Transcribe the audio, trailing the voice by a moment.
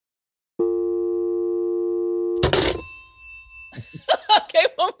Okay,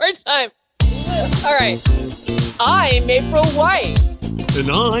 one more time. All right. I'm April White.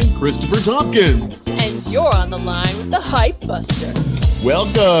 And I'm Christopher Tompkins. And you're on the line with the Hype Busters.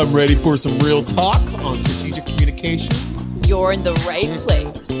 Welcome. Ready for some real talk on strategic communications? You're in the right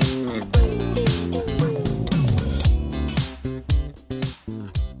place.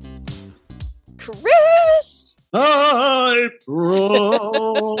 Chris! April.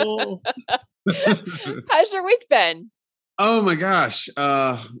 How's your week been? Oh my gosh.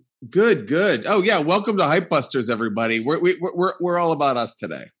 Good. Oh yeah. Welcome to Hype Busters, everybody. We're all about us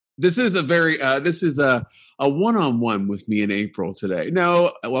today. This is a one-on-one with me and April today.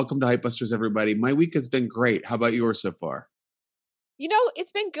 No, welcome to Hype Busters, everybody. My week has been great. How about yours so far? You know,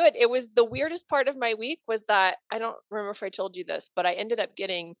 it's been good. It was the weirdest part of my week was that, I don't remember if I told you this, but I ended up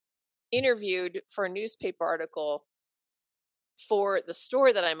getting interviewed for a newspaper article for the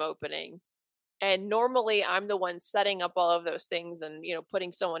store that I'm opening. And normally I'm the one setting up all of those things and, you know,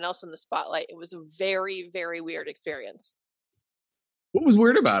 putting someone else in the spotlight. It was a very, very weird experience. What was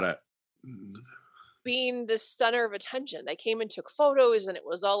weird about it? Being the center of attention. They came and took photos and it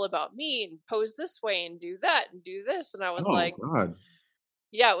was all about me and pose this way and do that and do this. And I was God.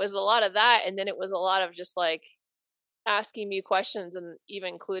 Yeah, it was a lot of that. And then it was a lot of just like asking me questions and even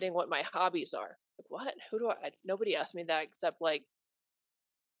including what my hobbies are. Like, what? Nobody asked me that except like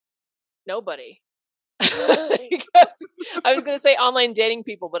nobody. I was going to say online dating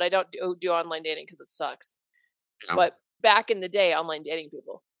people, but I don't do online dating because it sucks. Yeah. But back in the day, online dating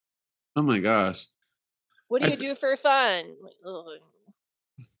people. Oh my gosh. What do you do for fun?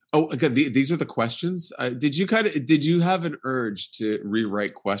 Oh, okay. These are the questions. Did you have an urge to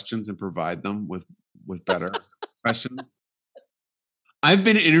rewrite questions and provide them with better questions? I've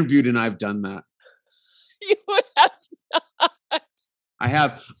been interviewed and I've done that. You have not. I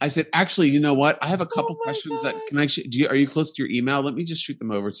have. I said, actually, you know what? I have a couple questions that can actually. Are you close to your email? Let me just shoot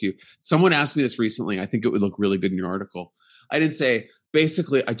them over to you. Someone asked me this recently. I think it would look really good in your article. I didn't say.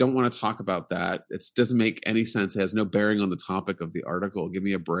 Basically, I don't want to talk about that. It doesn't make any sense. It has no bearing on the topic of the article. Give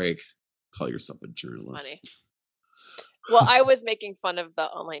me a break. Call yourself a journalist. Funny. Well, I was making fun of the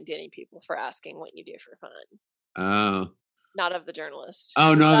online dating people for asking what you do for fun. Oh. Not of the journalist.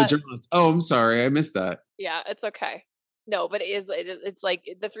 Oh, no, the journalist. Oh, I'm sorry. I missed that. Yeah, it's okay. No, but it's like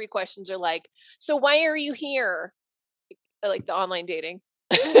the three questions are like, so why are you here? Like the online dating.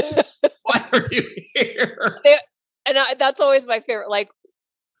 Why are you here? That's always my favorite. Like,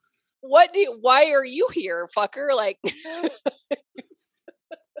 why are you here, fucker? Like,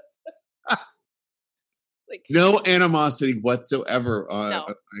 like no animosity whatsoever no.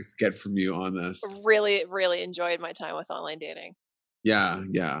 I get from you on this. Really, really enjoyed my time with online dating. Yeah.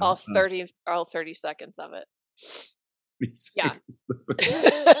 All 30 seconds of it. Yeah.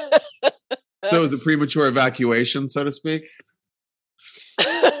 So it was a premature evacuation, so to speak?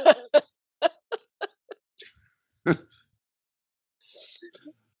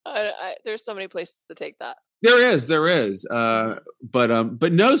 There's so many places to take that. There is.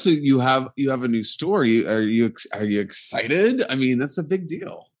 But no. So you have a new store. Are you excited? I mean, that's a big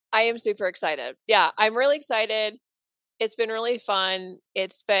deal. I am super excited. Yeah, I'm really excited. It's been really fun.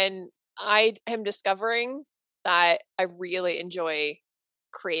 I am discovering that I really enjoy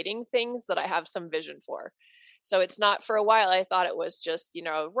creating things that I have some vision for. So it's not, for a while I thought it was just, you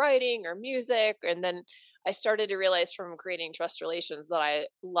know, writing or music, and then I started to realize from creating trust relations that I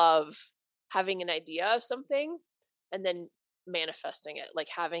love having an idea of something and then manifesting it, like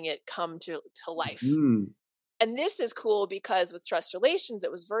having it come to life. And this is cool because with trust relations,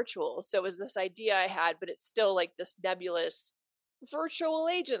 it was virtual. So it was this idea I had, but it's still like this nebulous virtual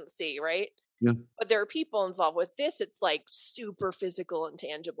agency, right? Yeah. But there are people involved with this. It's like super physical and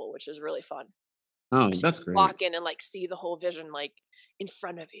tangible, which is really fun. Oh, that's great. Walk in and like see the whole vision like in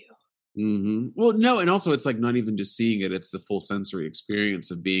front of you. Mm-hmm. Well, no, and also it's like not even just seeing it; it's the full sensory experience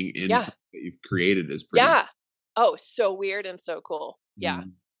of being in something that you've created. Is pretty. Yeah. Oh, so weird and so cool. Yeah.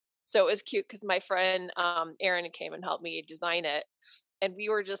 So it was cute because my friend Erin came and helped me design it, and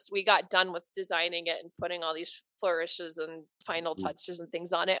we got done with designing it and putting all these flourishes and final touches and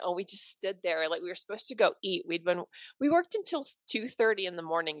things on it, and we just stood there like we were supposed to go eat. We worked until 2:30 in the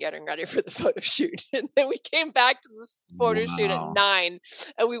morning getting ready for the photo shoot, and then we came back to the photo shoot at 9,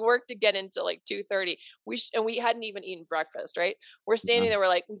 and we worked again until like 2:30. We hadn't even eaten breakfast. Right, we're standing there, we're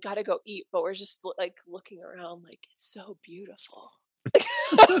like, we gotta go eat, but we're just like looking around like it's so beautiful.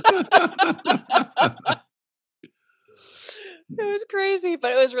 It was crazy,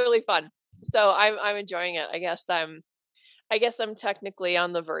 but it was really fun. So I'm enjoying it. I guess I'm technically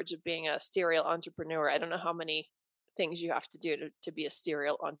on the verge of being a serial entrepreneur. I don't know how many things you have to do to be a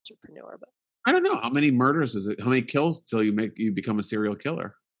serial entrepreneur, but I don't know. How many murders is it? How many kills till you become a serial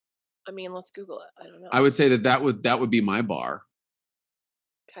killer? I mean, let's Google it. I don't know. I would say that would be my bar.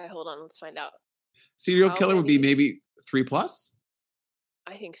 Okay, hold on. Let's find out. Serial killer would be maybe 3+.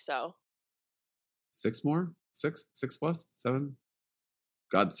 I think so. 6 more? 6 plus 7.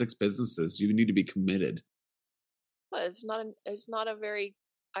 God, 6 businesses. You need to be committed. Well, it's not a very.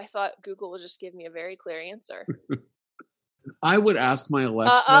 I thought Google would just give me a very clear answer. I would ask my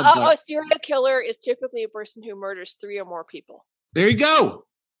Alexa. A serial killer is typically a person who murders 3 or more people. There you go.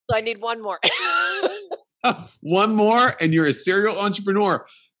 So I need one more. One more, and you're a serial entrepreneur.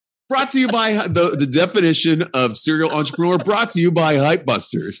 Brought to you by the definition of serial entrepreneur. Brought to you by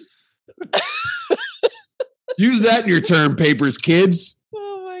Hypebusters. Use that in your term papers, kids.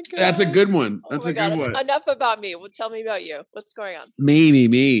 Oh my god, that's a good one. That's a good one. Enough about me. Well, tell me about you. What's going on?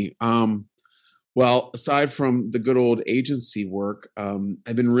 Me. Well, aside from the good old agency work,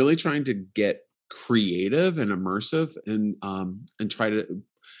 I've been really trying to get creative and immersive, and try to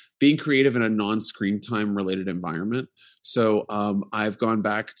being creative in a non-screen time related environment. So I've gone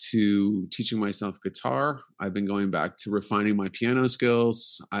back to teaching myself guitar. I've been going back to refining my piano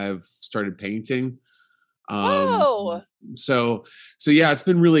skills. I've started painting. Oh. So yeah, it's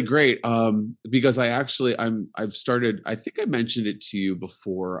been really great. Because I've started, I think I mentioned it to you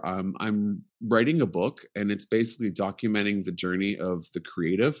before. I'm writing a book, and it's basically documenting the journey of the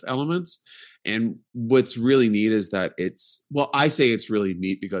creative elements. And what's really neat is that I say it's really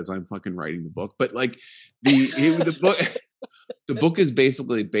neat because I'm fucking writing the book, but like the book, the book is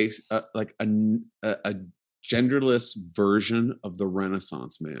basically based like a genderless version of the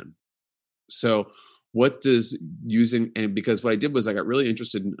Renaissance man. So because what I did was I got really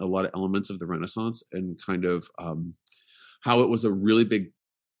interested in a lot of elements of the Renaissance and kind of how it was a really big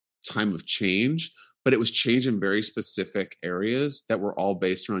time of change, but it was change in very specific areas that were all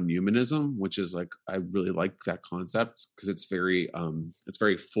based around humanism, which is like, I really like that concept because it's very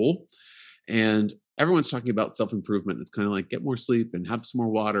full, and everyone's talking about self-improvement. It's kind of like get more sleep and have some more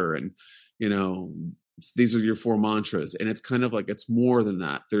water, and these are your 4 mantras, and it's kind of like it's more than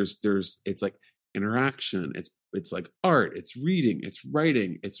that. It's like interaction, it's like art, it's reading, it's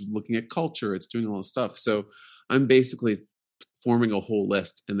writing, it's looking at culture, it's doing all this stuff. So I'm basically forming a whole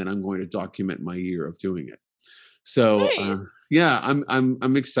list, and then I'm going to document my year of doing it. So nice. Yeah,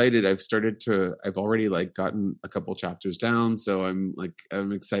 I'm excited. I've already like gotten a couple chapters down, so I'm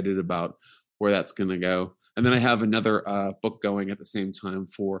excited about where that's going to go. And then I have another book going at the same time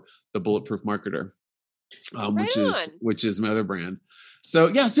for the Bulletproof Marketer, which is my other brand. So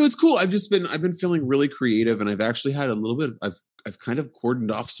yeah, so it's cool. I've been feeling really creative, and I've actually had a little bit. I've kind of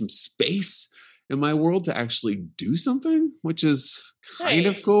cordoned off some space in my world to actually do something, which is kind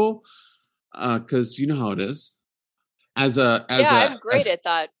of cool. Because you know how it is. I'm great at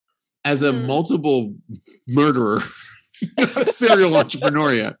that. As a multiple murderer, not a serial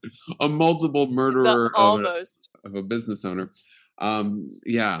entrepreneur yet, a multiple murderer of a business owner.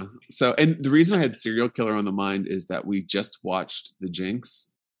 Yeah. So, and the reason I had serial killer on the mind is that we just watched The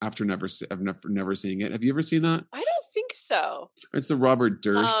Jinx after never seeing it. Have you ever seen that? I don't think so. It's the Robert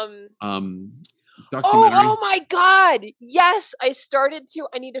Durst documentary. Oh my God. Yes. I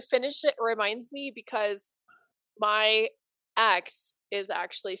need to finish it. It reminds me because my ex is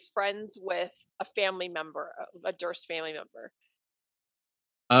actually friends with a family member, a Durst family member.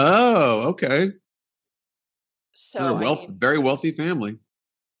 Oh, okay. So very wealthy family.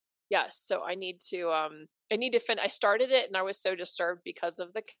 Yes. So I need to I started it and I was so disturbed because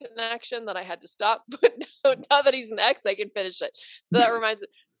of the connection that I had to stop. But now that he's an ex, I can finish it. So that reminds me,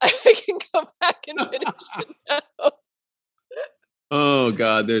 I can go back and finish it now. Oh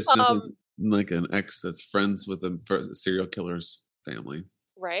God, there's something like an ex that's friends with a serial killer's family.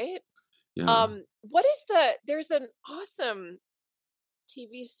 Right? Yeah. There's an awesome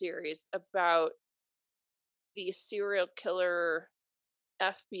TV series about the serial killer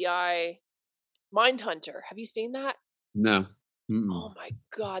FBI Mindhunter. Have you seen that? No. Mm-mm. Oh my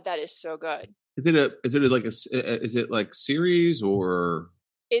God, that is so good. Is it like series or?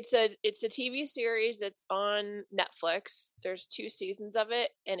 It's a TV series. It's on Netflix. There's 2 seasons of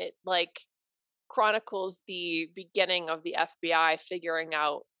it, and it like chronicles the beginning of the FBI figuring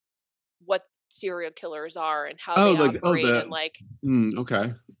out what serial killers are and how they operate and like.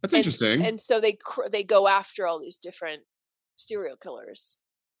 Okay, that's interesting. And so they go after all these different serial killers.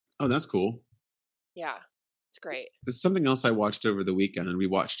 Oh, that's cool. Yeah, it's great. There's something else I watched over the weekend, and we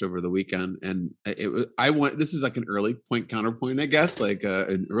watched over the weekend, and this is like an early point counterpoint, I guess, like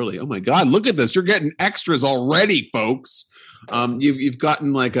an early. Oh my God, look at this! You're getting extras already, folks. You've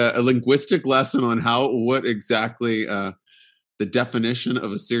gotten like a linguistic lesson on what exactly the definition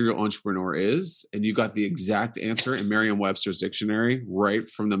of a serial entrepreneur is, and you got the exact answer in Merriam-Webster's dictionary right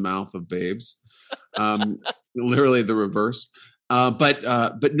from the mouth of Babes. Literally the reverse. But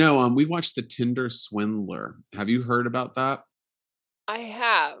no, we watched The Tinder Swindler. Have you heard about that? I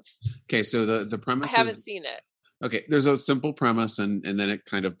have. Okay, so the premise I haven't seen it. Okay, there's a simple premise, and then it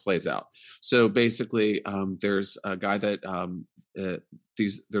kind of plays out. So basically, there's a guy that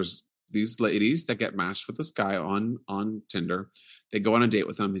there's these ladies that get matched with this guy on Tinder. They go on a date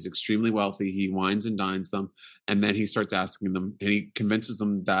with him. He's extremely wealthy. He wines and dines them, and then he starts asking them, and he convinces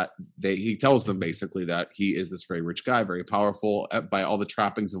them that he tells them basically that he is this very rich guy, very powerful by all the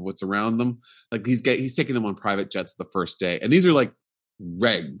trappings of what's around them. Like he's taking them on private jets the first day, and these are like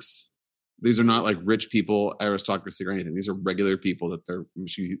regs. These are not like rich people, aristocracy, or anything. These are regular people that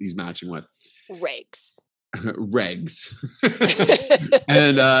he's matching with. Regs. Regs.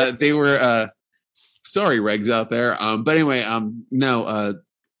 And they were sorry, regs out there. But anyway, no.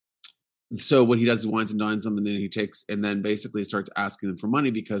 So what he does is wines and dines them, and then basically starts asking them for money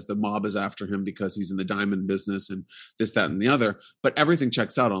because the mob is after him because he's in the diamond business and this, that, and the other. But everything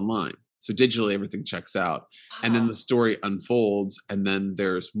checks out online. So digitally, everything checks out. Wow. And then the story unfolds, and then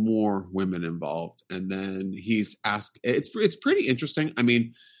there's more women involved. And then he's asked, it's pretty interesting. I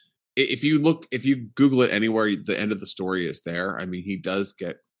mean, if you Google it anywhere, the end of the story is there. I mean, he gets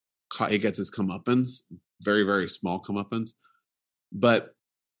his comeuppance, very, very small comeuppance. But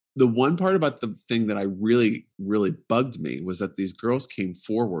the one part about the thing that I really, really bugged me was that these girls came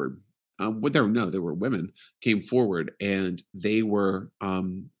forward. They were women, came forward, and they were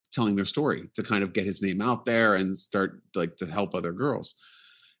telling their story to kind of get his name out there and start like to help other girls.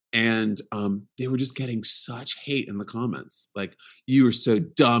 And they were just getting such hate in the comments. Like, you are so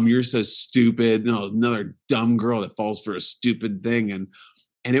dumb. You're so stupid. No, another dumb girl that falls for a stupid thing. And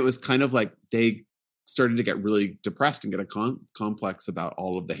it was kind of like they started to get really depressed and get a complex about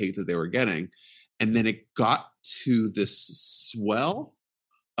all of the hate that they were getting. And then it got to this swell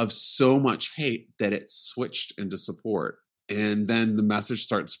of so much hate that it switched into support. And then the message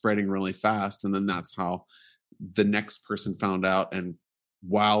starts spreading really fast. And then that's how the next person found out, and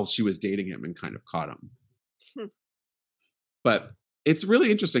while she was dating him, and kind of caught him. But it's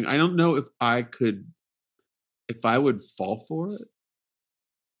really interesting. I don't know if I would fall for it,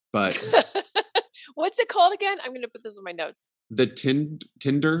 but what's it called again? I'm going to put this in my notes. The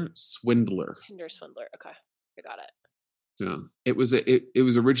Tinder Swindler. Tinder Swindler. Okay. I got it. Yeah. It was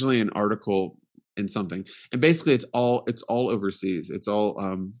originally an article in something, and basically it's all overseas. It's all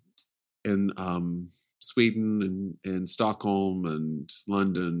in Sweden and Stockholm and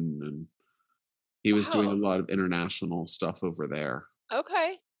London, and he was doing a lot of international stuff over there.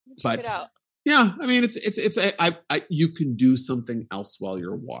 Okay, check it out. Yeah, I mean, you can do something else while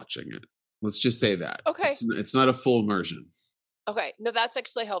you're watching it. Let's just say that. Okay, it's not a full immersion. Okay, no, that's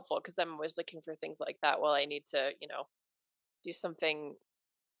actually helpful because I'm always looking for things like that while I need to, do something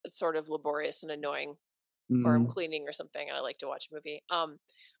sort of laborious and annoying, or I'm cleaning or something, and I like to watch a movie.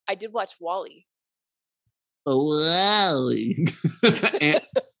 I did watch WALL-E. WALL-E.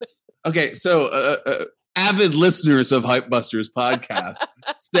 Okay, so avid listeners of Hypebusters podcast,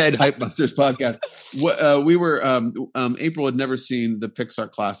 said Hypebusters podcast, we were April had never seen the Pixar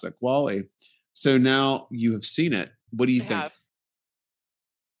classic WALL-E, so now you have seen it. What do you think?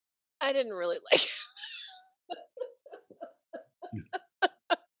 I didn't really like it.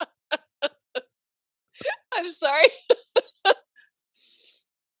 I'm sorry.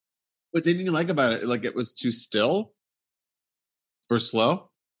 What didn't you like about it? Like, it was too still or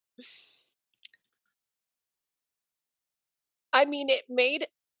slow? I mean,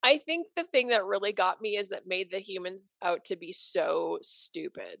 I think the thing that really got me is that made the humans out to be so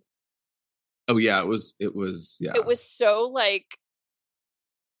stupid. Oh yeah, it was yeah. It was so like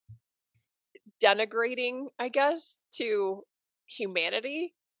denigrating, I guess, to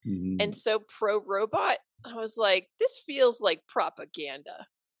humanity, and so pro-robot. I was like, this feels like propaganda.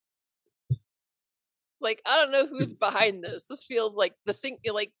 Like, I don't know who's behind this. This feels like the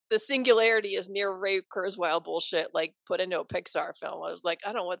singularity is near Ray Kurzweil bullshit, like put into a Pixar film. I was like, I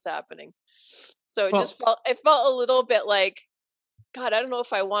don't know what's happening. So it felt a little bit like, God, I don't know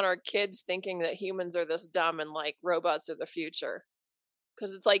if I want our kids thinking that humans are this dumb and like robots are the future.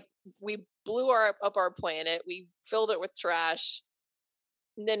 Because it's like we blew up our planet, we filled it with trash,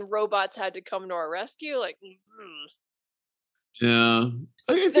 and then robots had to come to our rescue. Like, yeah.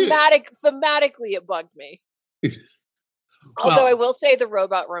 Thematically, it bugged me. Although I will say the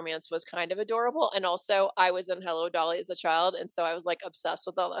robot romance was kind of adorable, and also I was in Hello Dolly as a child, and so I was like obsessed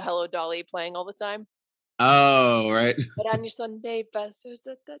with all the Hello Dolly playing all the time. Oh, right. But on your Sunday best,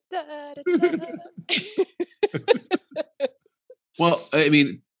 Well, I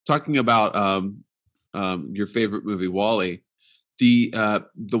mean, talking about your favorite movie, Wall-E, the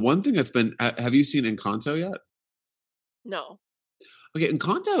one thing that's been, have you seen Encanto yet? No. Okay,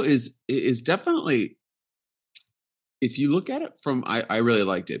 Encanto is definitely, if you look at it from, I really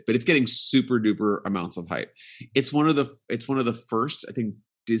liked it, but it's getting super duper amounts of hype. It's one of the first, I think,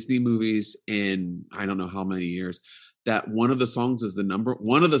 Disney movies in I don't know how many years that one of the songs is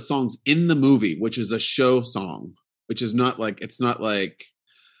one of the songs in the movie, which is a show song, which is not like it's not like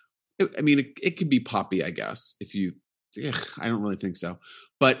I mean it could be poppy, I guess, if you I don't really think so,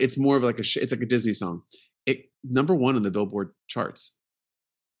 but it's more of like it's like a Disney song. It number one in the Billboard charts,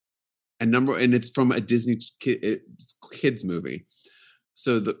 and it's from a Disney kids movie.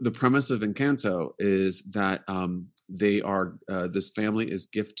 So the premise of Encanto is that they are this family is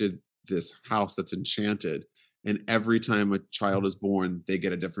gifted this house that's enchanted, and every time a child is born, they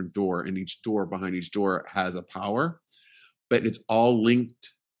get a different door, and each door behind each door has a power, but it's all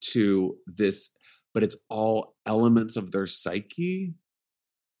linked to this, but it's all elements of their psyche.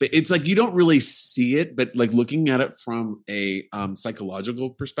 But it's like you don't really see it, but like looking at it from a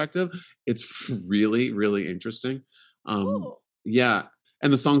psychological perspective, it's really, really interesting. Cool. Yeah,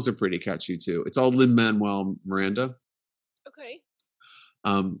 and the songs are pretty catchy too. It's all Lin-Manuel Miranda. Okay.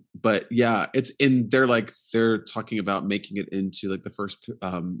 But yeah, they're talking about making it into like the first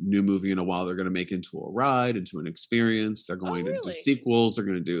new movie in a while. They're going to make into a ride, into an experience. They're Oh, going to do really? sequels. They're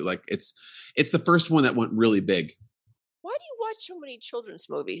going to do like it's the first one that went really big, Why do you watch so many children's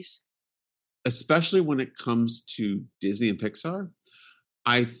movies? especially when it comes to Disney and Pixar.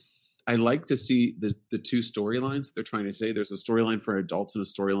 I I like to see the two storylines they're trying to say. There's a storyline for adults and a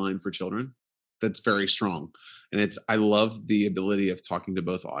storyline for children that's very strong. And I love the ability of talking to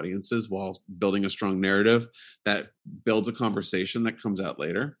both audiences while building a strong narrative that builds a conversation that comes out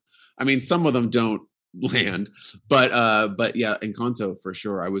later. I mean, some of them don't land, but yeah, Encanto for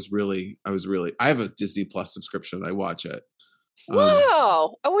sure. I have a Disney Plus subscription. I watch it.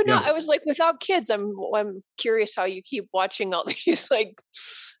 Wow. I would Yeah. not. I was like, without kids, I'm curious how you keep watching all these like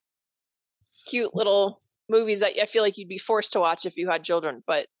cute little movies that I feel like you'd be forced to watch if you had children,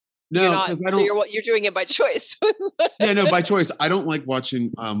 but you're No, not. because I So don't. you're doing it by choice. Yeah, no, by choice. I don't like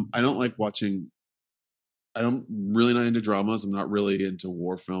watching. I don't like watching. I don't really not into dramas. I'm not really into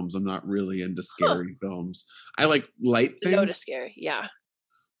war films. I'm not really into Huh. scary films. I like No to scary. Yeah.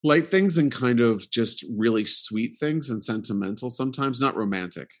 light things, and kind of just really sweet things and sentimental. Sometimes not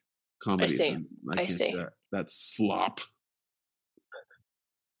romantic I comedies. see. I I can't do see. that. That's slop.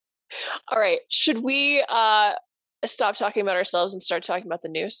 All right. Should we stop talking about ourselves and start talking about the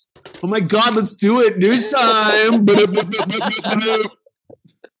news? Oh my God, let's do it. News time.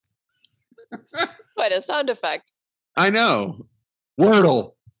 Quite a sound effect. I know.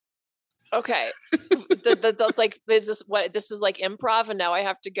 Wordle. Okay. Like is this is like improv and now I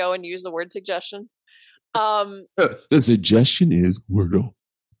have to go and use the word suggestion. The suggestion is Wordle.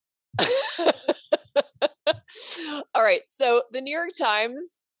 All right. So the New York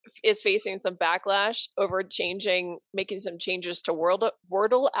Times is facing some backlash over making some changes to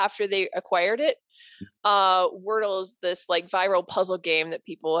Wordle after they acquired it. Wordle is this like viral puzzle game that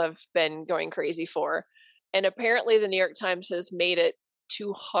people have been going crazy for. And apparently the New York Times has made it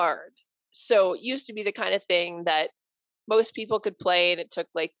too hard. So it used to be the kind of thing that most people could play and it took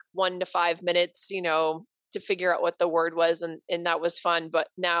like 1 to 5 minutes, to figure out what the word was, and that was fun. But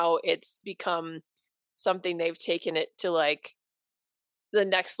now it's become something they've taken it to like the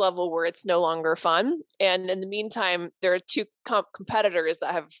next level where it's no longer fun. And in the meantime, there are two competitors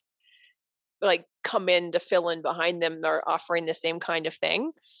that have like come in to fill in behind them. They're offering the same kind of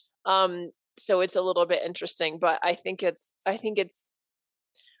thing. So it's a little bit interesting, but I think it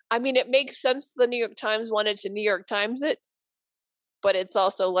makes sense the New York Times wanted to New York Times it, but it's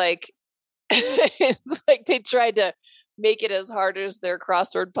also like it's like they tried to make it as hard as their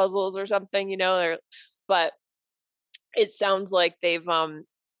crossword puzzles or something, but it sounds like they've kind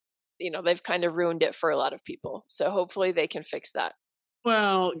of ruined it for a lot of people. So hopefully they can fix that.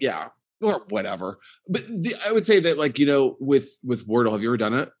 Well, yeah, or whatever. But I would say that, like, with Wordle, have you ever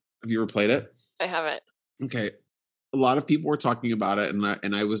done it? Have you ever played it? I haven't. Okay, a lot of people were talking about it, and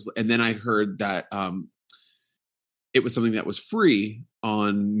then I heard that it was something that was free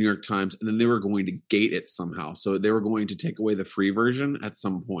on New York Times, and then they were going to gate it somehow. So they were going to take away the free version at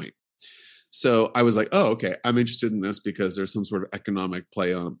some point. So I was like, oh, okay, I'm interested in this because there's some sort of economic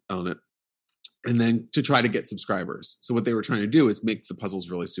play on it. And then to try to get subscribers. So what they were trying to do is make the puzzles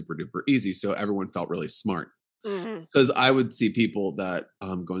really super duper easy. So everyone felt really smart. Because I would see people that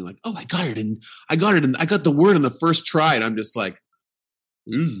going like, oh, I got it. And I got the word on the first try. And I'm just like,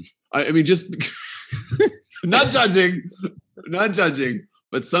 I mean, just not judging, Not judging,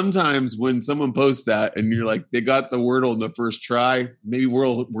 but sometimes when someone posts that and you're like, they got the Wordle in the first try, maybe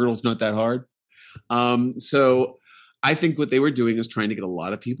Wordle's not that hard. So I think what they were doing is trying to get a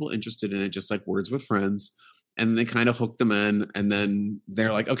lot of people interested in it, just like Words with Friends. And they kind of hooked them in. And then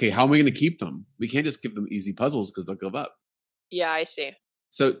they're like, okay, how am I going to keep them? We can't just give them easy puzzles because they'll give up. Yeah, I see.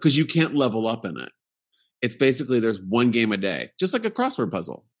 So, because you can't level up in it. It's basically there's one game a day, just like a crossword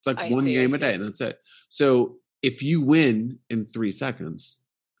puzzle. It's like one game a day, and that's it. So if you win in 3 seconds,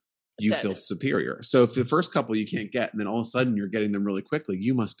 you feel superior. So if the first couple you can't get, and then all of a sudden you're getting them really quickly,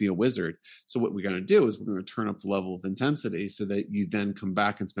 you must be a wizard. So what we're going to do is we're going to turn up the level of intensity so that you then come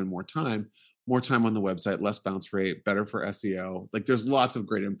back and spend more time on the website, less bounce rate, better for SEO. Like there's lots of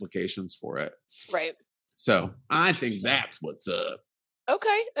great implications for it. Right. So I think that's what's up.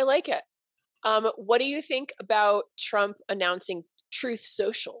 Okay, I like it. What do you think about Trump announcing Truth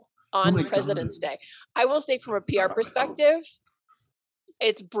Social on President's Day? I will say from a PR perspective,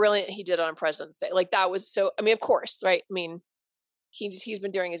 it's brilliant he did it on President's Day. Like that was so, I mean, of course, right? I mean, he's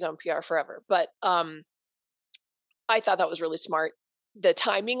been doing his own PR forever, but I thought that was really smart. The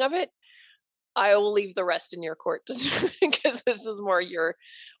timing of it, I will leave the rest in your court because this is more your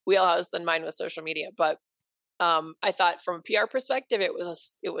wheelhouse than mine with social media. But I thought from a PR perspective, it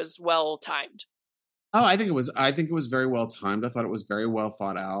was well timed. Oh, I think it was very well timed. I thought it was very well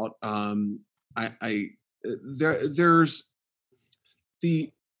thought out. There's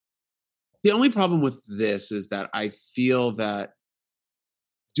the only problem with this is that I feel that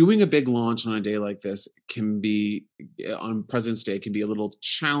doing a big launch on a day like this on President's Day can be a little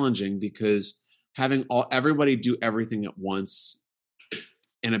challenging because having everybody do everything at once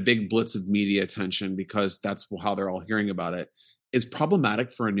and a big blitz of media attention because that's how they're all hearing about it is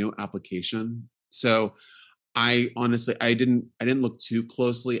problematic for a new application. So I honestly, I didn't look too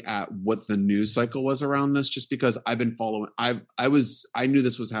closely at what the news cycle was around this, just because I've been following. I knew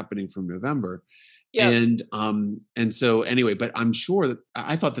this was happening from November, and so anyway. But I'm sure that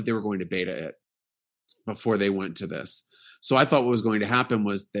I thought that they were going to beta it before they went to this. So I thought what was going to happen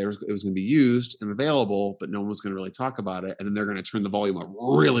was it was going to be used and available, but no one was going to really talk about it, and then they're going to turn the volume up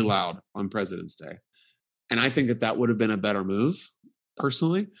really loud on President's Day. And I think that would have been a better move,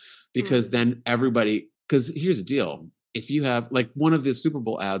 personally, because then everybody. Because here's the deal: if you have like one of the Super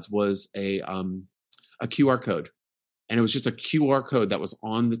Bowl ads was a QR code, and it was just a QR code that was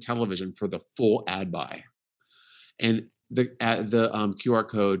on the television for the full ad buy, and the QR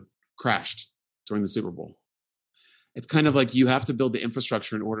code crashed during the Super Bowl. It's kind of like you have to build the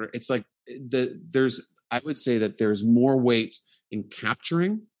infrastructure in order. It's like I would say that there's more weight in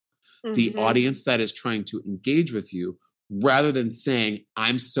capturing the audience that is trying to engage with you rather than saying,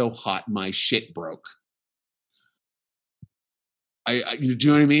 "I'm so hot, my shit broke." Do you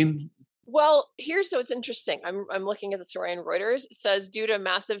know what I mean? Well, so it's interesting. I'm looking at the story in Reuters. It says due to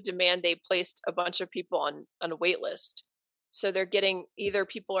massive demand, they placed a bunch of people on a wait list. So they're getting either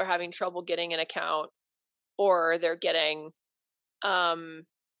people are having trouble getting an account, or they're getting added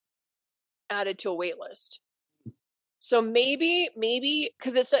to a wait list. So maybe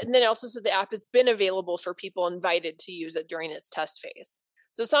because and then it also said the app has been available for people invited to use it during its test phase.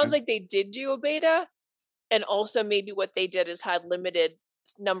 So it sounds like they did do a beta. And also maybe what they did is had limited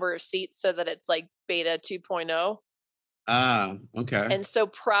number of seats so that it's like beta 2.0. Ah, okay. And so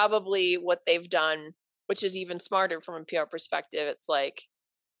probably what they've done, which is even smarter from a PR perspective, it's like,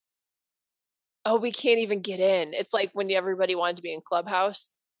 oh, we can't even get in. It's like when everybody wanted to be in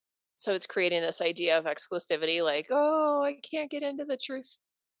Clubhouse. So it's creating this idea of exclusivity, like, oh, I can't get into the Truth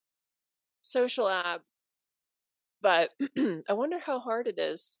Social app. But I wonder how hard it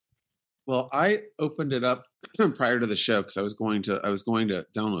is. Well, I opened it up prior to the show because I was going to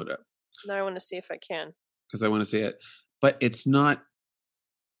download it. Now I want to see if I can. Because I want to see it. But it's not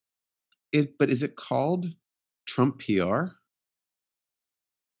but is it called Trump PR?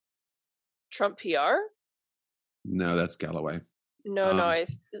 Trump PR? No, that's Galloway. No, let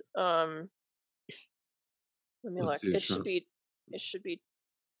me look. It should be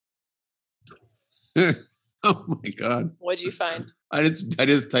Oh my God. What'd you find? I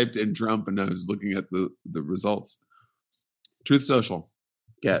just typed in Trump and I was looking at the results. Truth Social.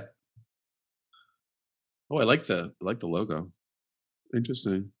 Get. Oh, I like the logo.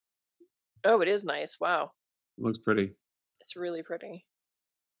 Interesting. Oh, it is nice. Wow. It looks pretty. It's really pretty.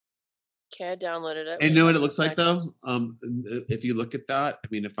 Okay, I downloaded it. And you know what it looks like though? If you look at that, I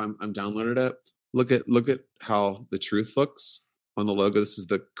mean, if I'm downloaded it, look at how the truth looks on the logo. This is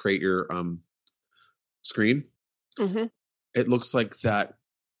the create your screen. Mm-hmm. It looks like that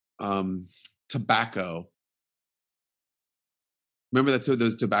tobacco Remember that? So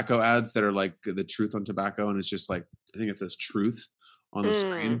those tobacco ads that are like the truth on tobacco, and it's just like I think it says truth on the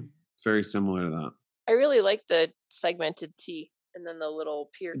screen. It's very similar to that. I really like the segmented T, and then the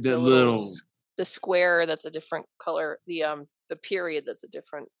square that's a different color. The period that's a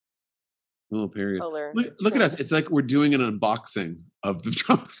different little period. color. Look at us. It's like we're doing an unboxing of the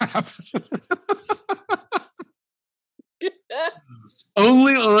Trump app.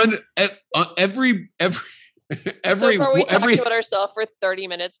 Only on every. So far, we talked about ourselves for 30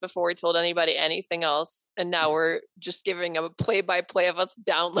 minutes before we told anybody anything else, and now we're just giving a play-by-play of us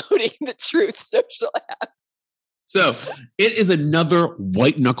downloading the Truth social app. So it is another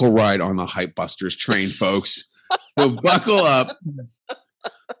white knuckle ride on the Hype Busters train, folks. So buckle up.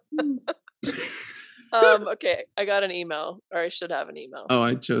 Okay, I got an email, or I should have an email. Oh,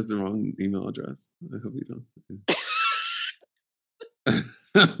 I chose the wrong email address. I hope you don't.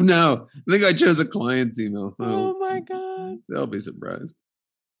 No, I think I chose a client's email. Oh my God. They'll be surprised.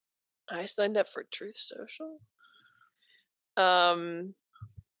 I signed up for Truth Social.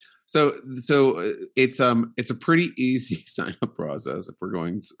 So it's a pretty easy sign up process if we're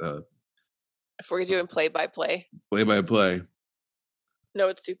going if we're doing play by play. No,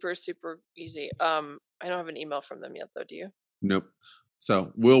 it's super, super easy. I don't have an email from them yet though, do you? Nope.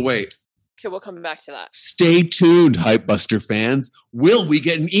 So we'll wait. Okay, we'll come back to that. Stay tuned, Hypebuster fans. Will we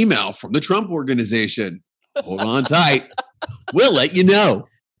get an email from the Trump Organization? Hold on tight. We'll let you know.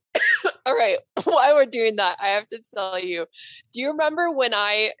 All right. While we're doing that, I have to tell you, do you remember when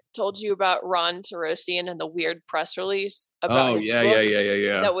I told you about Ron Tarosian and the weird press release about his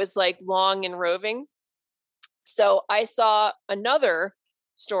book that was like long and roving? So I saw another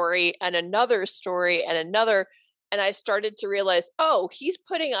story and another story and another, and I started to realize, oh, he's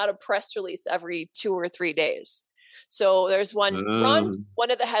putting out a press release every 2 or 3 days. So there's one of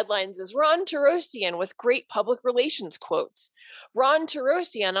the headlines is Ron Tarosian with great public relations quotes. Ron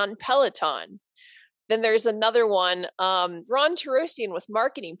Tarosian on Peloton. Then there's another one, Ron Tarosian with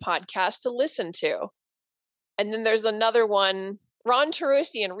marketing podcast to listen to. And then there's another one, Ron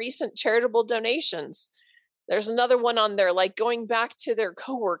Tarosian recent charitable donations. There's another one on there, like going back to their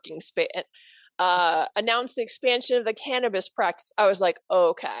co-working space, announced the expansion of the cannabis practice. I was like, oh,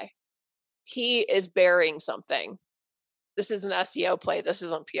 okay, he is burying something. This is an SEO play. This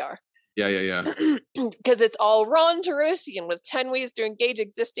isn't PR. Yeah. Because it's all Ron Tarosian with 10 ways to engage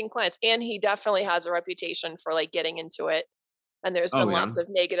existing clients. And he definitely has a reputation for like getting into it. And there's been lots of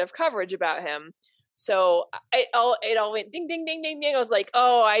negative coverage about him. So it all went ding, ding, ding, ding, ding. I was like,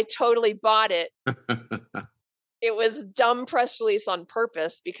 oh, I totally bought it. It was dumb press release on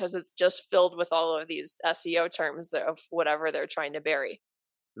purpose because it's just filled with all of these SEO terms of whatever they're trying to bury.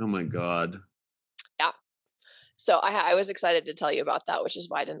 Oh my God. Yeah. So I was excited to tell you about that, which is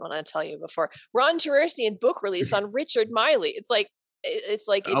why I didn't want to tell you before. Ron Tarosian book release on Richard Miley. It's like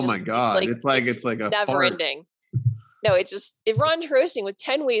oh my God. It's like a never ending. No, Ron Tarosian with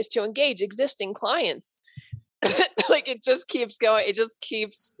 10 ways to engage existing clients. Like it just keeps going. It's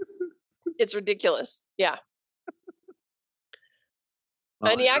ridiculous. Yeah.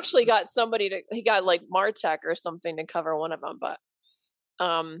 And he actually got he got like Martech or something to cover one of them, but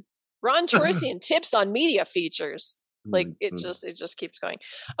Ron Tarosian tips on media features. It's like it just keeps going.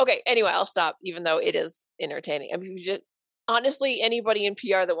 Okay, anyway, I'll stop, even though it is entertaining. I mean, honestly, anybody in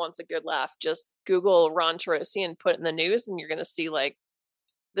PR that wants a good laugh, just Google Ron Tarosian, put it in the news, and you're going to see like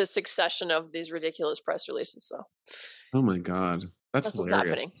the succession of these ridiculous press releases. So, oh my God, that's hilarious. What's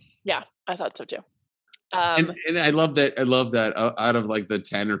happening. Yeah, I thought so too. And I love that. Out of like the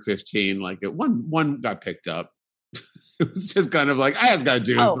 10 or 15, like one got picked up. It was just kind of like, I just got to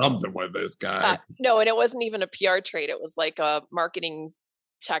do something with this guy. No, and it wasn't even a PR trade. It was like a marketing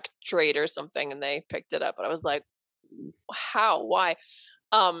tech trade or something, and they picked it up. And I was like, how? Why?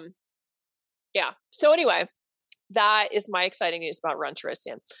 Yeah. So anyway, that is my exciting news about Ron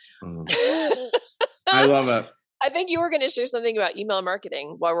Tarosian. I love it. I think you were going to share something about email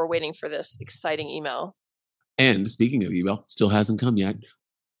marketing while we're waiting for this exciting email. And speaking of email, still hasn't come yet.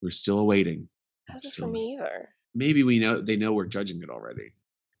 We're still awaiting. Hasn't for me either. Maybe they know we're judging it already.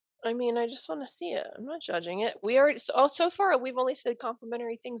 I mean, I just want to see it. I'm not judging it. We already so far we've only said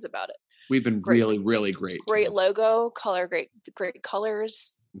complimentary things about it. We've been really, really great. Great logo, great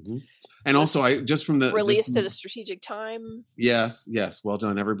colors. Mm-hmm. And also, released at a strategic time. Yes. Well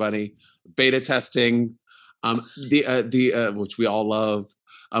done, everybody. Beta testing, the which we all love.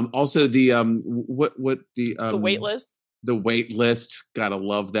 Also the wait list. The wait list, gotta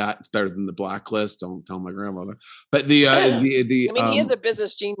love that. It's better than the blacklist. Don't tell my grandmother. But the I mean, he is a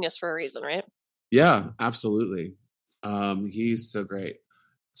business genius for a reason, right? Yeah, absolutely. He's so great.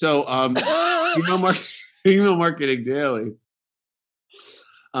 So email marketing daily.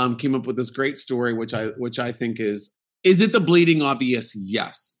 came up with this great story, which I think is it the bleeding obvious?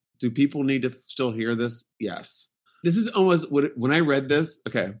 Yes. Do people need to still hear this? Yes. This is almost when I read this.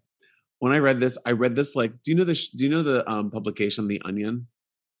 Okay, when I read this like, do you know the publication The Onion?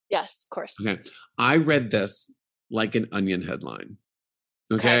 Yes, of course. Okay, I read this like an Onion headline.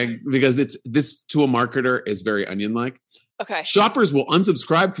 Okay, because this to a marketer is very Onion-like. Okay. Shoppers will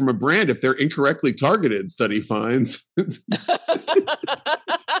unsubscribe from a brand if they're incorrectly targeted, study finds.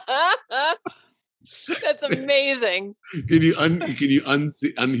 That's amazing. Can you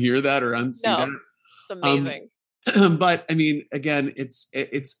unhear that or unsee that? It's amazing. But I mean, again, it's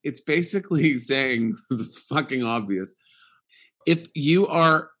basically saying the fucking obvious. If you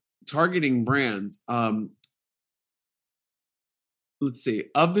are targeting brands, let's see,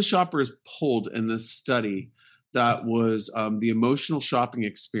 of the shoppers polled in this study, that was the emotional shopping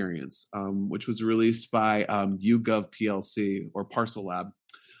experience, which was released by YouGov PLC or Parcel Lab.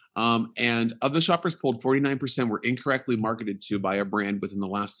 And of the shoppers polled, 49% were incorrectly marketed to by a brand within the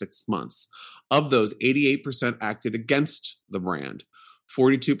last 6 months. Of those, 88% acted against the brand.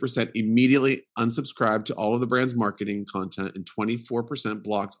 42% immediately unsubscribed to all of the brand's marketing content, and 24%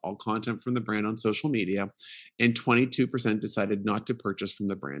 blocked all content from the brand on social media, and 22% decided not to purchase from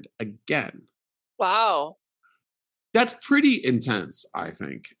the brand again. Wow. That's pretty intense, I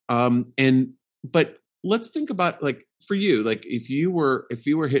think. But let's think about, like, for you, like if you were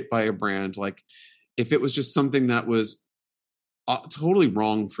hit by a brand, like if it was just something that was totally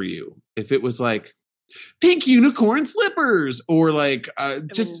wrong for you, if it was like pink unicorn slippers or like I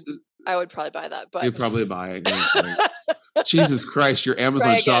would probably buy that, but you'd probably buy it. Jesus Christ, your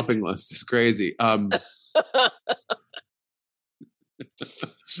Amazon shopping list is crazy. A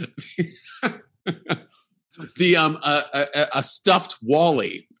stuffed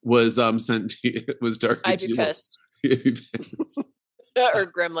Wally was sent to you. It was dark. I'd be pissed. Or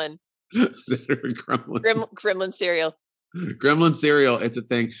Gremlin. Gremlin cereal. Gremlin cereal. It's a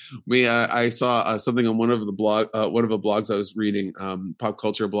thing. I saw something on one of the blogs I was reading, pop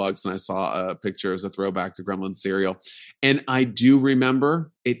culture blogs, and I saw a picture as a throwback to Gremlin cereal, and I do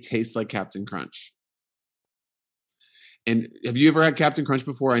remember it tastes like Captain Crunch. And have you ever had Captain Crunch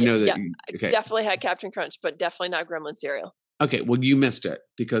before? I know that. Yeah, definitely had Captain Crunch, but definitely not Gremlin cereal. Okay, well, you missed it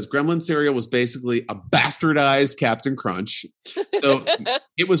because Gremlin cereal was basically a bastardized Captain Crunch. So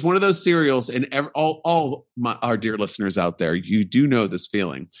it was one of those cereals, and all our dear listeners out there, you do know this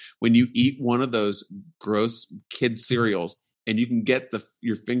feeling when you eat one of those gross kid cereals, and you can get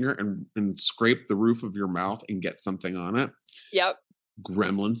your finger and scrape the roof of your mouth and get something on it. Yep.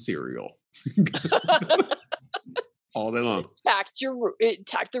 Gremlin cereal. All day long. It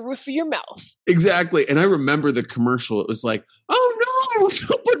tacked the roof of your mouth. Exactly. And I remember the commercial. It was like, oh no,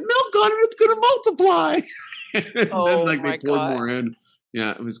 don't put milk on it. It's going to multiply. And then they poured more in.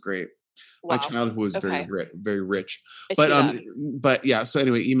 Yeah, it was great. Wow. My childhood was very rich. But yeah. So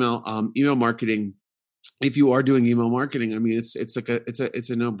anyway, email marketing. If you are doing email marketing, I mean, it's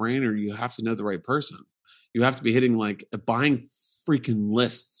a no brainer. You have to know the right person. You have to be hitting buying freaking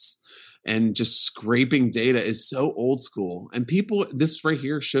lists. And just scraping data is so old school. And this right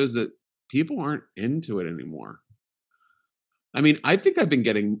here shows that people aren't into it anymore. I mean, I think I've been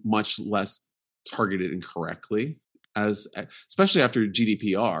getting much less targeted incorrectly, especially after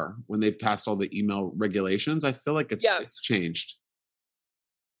GDPR, when they passed all the email regulations. I feel like it's changed.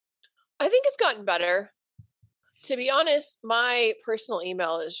 I think it's gotten better. To be honest, my personal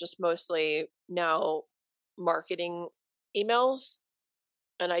email is just mostly now marketing emails.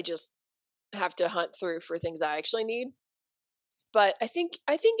 And I just have to hunt through for things I actually need. But I think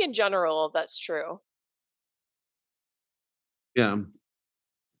in general that's true. Yeah.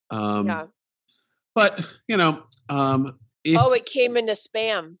 Yeah. But it came into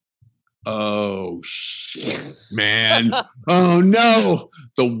spam. Oh shit, man. Oh no.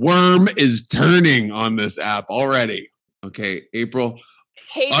 The worm is turning on this app already. Okay, April.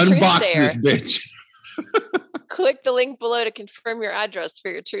 Hey, unbox this bitch. Click the link below to confirm your address for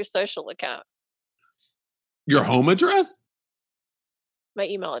your True Social account. Your home address? My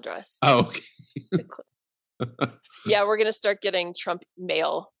email address. Oh, okay. Yeah, we're going to start getting Trump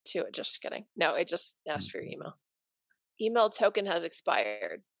mail too. Just kidding. No, it just asked for your email. Email token has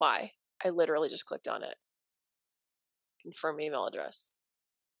expired. Why? I literally just clicked on it. Confirm email address.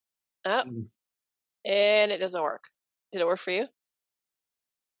 Oh, and it doesn't work. Did it work for you?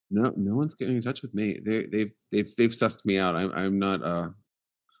 No one's getting in touch with me. They've sussed me out. I'm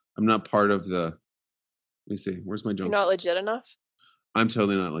not part of the. Let me see. Where's my junk? You're not legit enough? I'm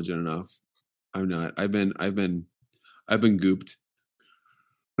totally not legit enough. I'm not. I've been gooped.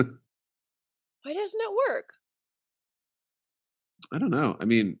 Why doesn't it work? I don't know. I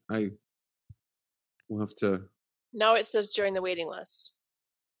mean, we'll have to. Now it says join the waiting list.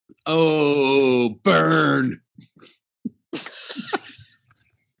 Oh, burn.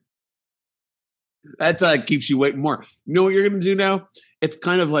 That keeps you waiting more. You know what you're going to do now? It's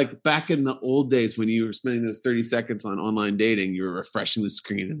kind of like back in the old days when you were spending those 30 seconds on online dating, you were refreshing the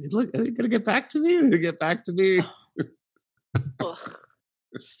screen and they'd look, are they going to get back to me? Are they going to get back to me? Ugh,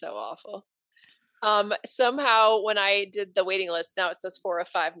 so awful. Somehow when I did the waiting list, now it says 4 of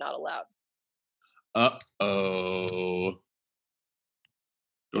 5 not allowed. Uh-oh.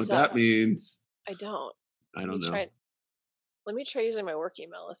 What that means? I don't. I don't know. Let me try using my work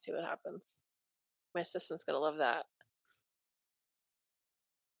email. Let's see what happens. My assistant's going to love that.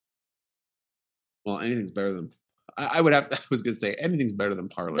 Well, anything's better than... I was going to say anything's better than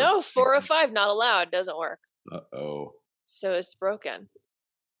Parler. No, 4 of 5 not allowed. Doesn't work. Uh-oh. So it's broken.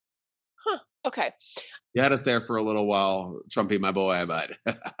 Huh. Okay. You had us there for a little while, Trumpy, my boy, but...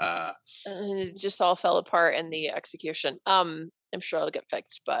 And it just all fell apart in the execution. I'm sure it'll get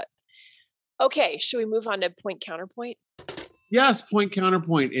fixed, but... Okay, should we move on to point counterpoint? Yes, point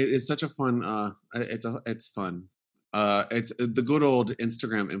counterpoint. It is such a fun. It's fun. It's the good old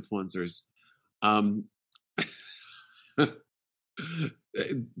Instagram influencers.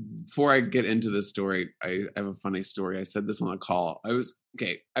 Before I get into this story, I have a funny story. I said this on a call. I was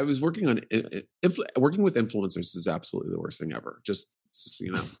working on working with influencers is absolutely the worst thing ever. Just so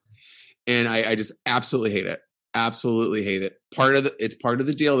you know, and I just absolutely hate it. Absolutely hate it. It's part of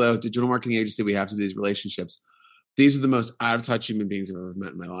the deal, though. Digital marketing agency, we have to do these relationships. These are the most out of touch human beings I've ever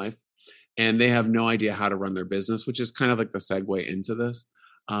met in my life, and they have no idea how to run their business, which is kind of like the segue into this.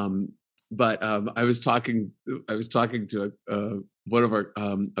 But I was talking to one of our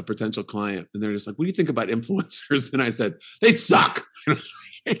a potential client, and they're just like, "What do you think about influencers?" And I said, "They suck."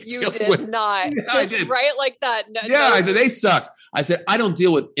 You did not. Yeah, just I did. Right like that. No, yeah, no. I said they suck. I said I don't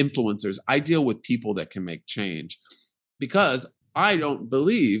deal with influencers. I deal with people that can make change, because I don't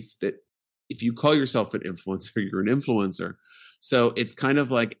believe that if you call yourself an influencer, you're an influencer. So it's kind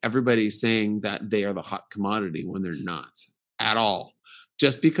of like everybody saying that they are the hot commodity when they're not at all.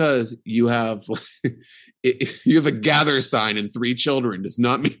 Just because you have a gather sign and 3 children does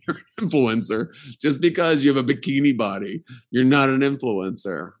not mean you're an influencer. Just because you have a bikini body, you're not an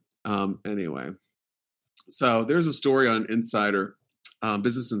influencer. Anyway, so there's a story on Insider,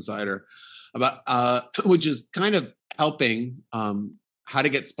 Business Insider, about which is kind of helping how to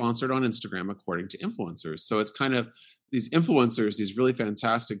get sponsored on Instagram according to influencers. So it's kind of these influencers, these really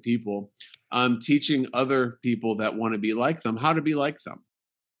fantastic people, teaching other people that want to be like them how to be like them,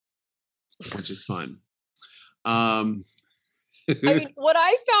 which is fun. I mean, what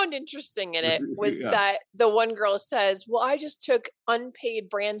I found interesting in it was that the one girl says, well, I just took unpaid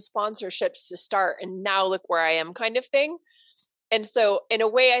brand sponsorships to start, and now look where I am, kind of thing. And so in a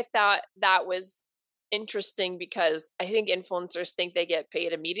way, I thought that was interesting, because I think influencers think they get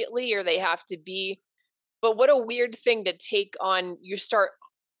paid immediately, or they have to be, but what a weird thing to take on. You start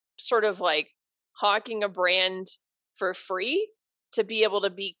sort of like hawking a brand for free to be able to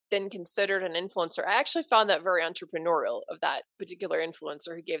be then considered an influencer. I actually found that very entrepreneurial of that particular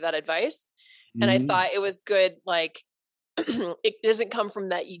influencer who gave that advice. Mm-hmm. And I thought it was good. Like, it doesn't come from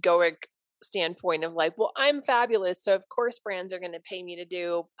that egoic standpoint of like, well, I'm fabulous, so of course brands are going to pay me to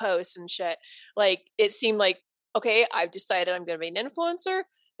do posts and shit. Like, it seemed like, okay, I've decided I'm going to be an influencer.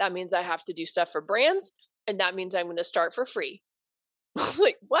 That means I have to do stuff for brands, and that means I'm going to start for free.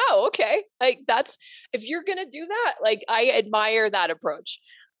 Like, wow, okay. Like, that's, if you're going to do that, like, I admire that approach.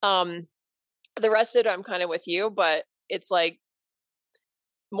 The rest of it, I'm kind of with you, but it's like,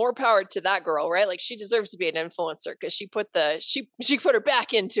 more power to that girl, right? Like, she deserves to be an influencer because she put her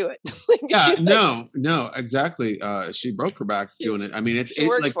back into it. Yeah, no, exactly. She broke her back doing it. I mean, she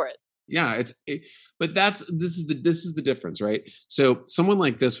worked for it. Yeah, but this is the difference, right? So someone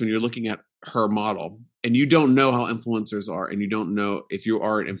like this, when you're looking at her model and you don't know how influencers are, and you don't know if you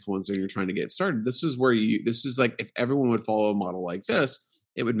are an influencer and you're trying to get started, this is like, if everyone would follow a model like this,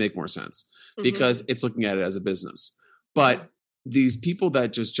 it would make more sense, because it's looking at it as a business. But these people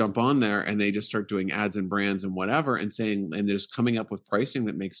that just jump on there and they just start doing ads and brands and whatever, and they're just coming up with pricing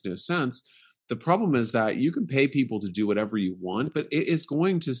that makes no sense. The problem is that you can pay people to do whatever you want, but it is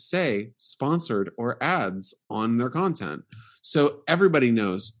going to say sponsored or ads on their content. So everybody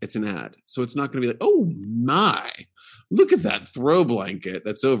knows it's an ad. So it's not going to be like, oh my, look at that throw blanket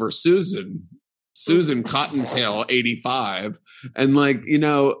that's over Susan Cottontail 85. And like,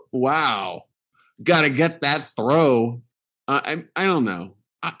 wow, got to get that throw. I don't know.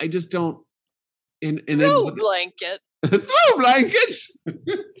 I just don't. Throw blanket. Throw blanket.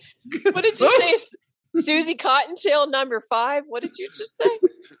 What did you say? Susie Cottontail #5. What did you just say?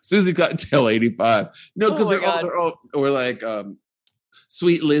 Susie Cottontail 85. No, because Oh my God. they're all, or like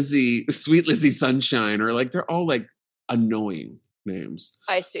Sweet Lizzie Sunshine, or like they're all like annoying names.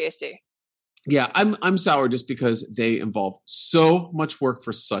 I see. Yeah, I'm sour just because they involve so much work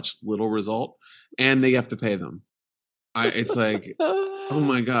for such little result, and they have to pay them. It's like, oh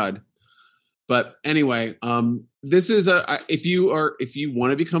my God. But anyway, this is if you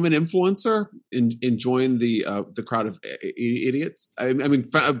want to become an influencer and join the crowd of idiots. I mean,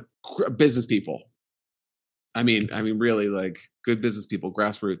 business people. I mean, really, like good business people,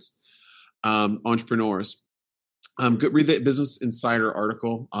 grassroots, entrepreneurs. Read the Business Insider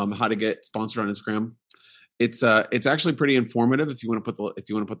article, how to get sponsored on Instagram. It's actually pretty informative if you want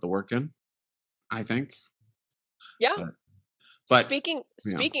to put the work in, I think. Yeah. But speaking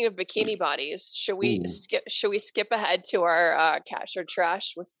of bikini bodies, should we skip ahead to our cash or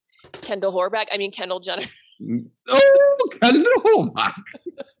trash with Kendall Jenner? Oh, Kendall!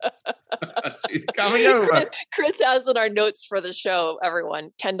 She's coming over. Chris has in our notes for the show,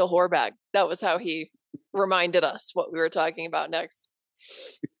 everyone, Kendall Horbag. That was how he reminded us what we were talking about next.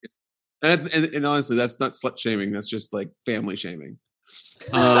 And honestly, that's not slut shaming. That's just like family shaming.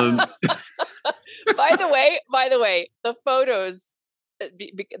 By the way, the photos,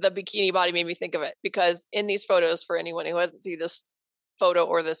 the bikini body made me think of it, because in these photos, for anyone who hasn't seen this photo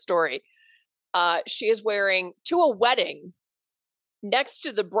or this story, she is wearing, to a wedding, next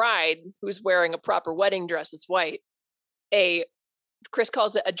to the bride, who's wearing a proper wedding dress, it's white, Chris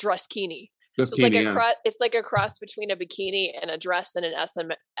calls it a dress-kini. So it's like a cross between a bikini and a dress and an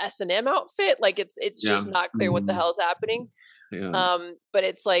S&M outfit. Like it's just not clear what the hell is happening. Yeah. But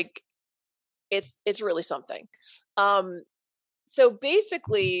it's like it's really something. So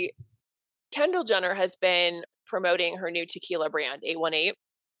basically, Kendall Jenner has been promoting her new tequila brand, 818.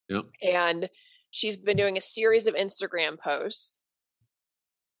 Yep. And she's been doing a series of Instagram posts,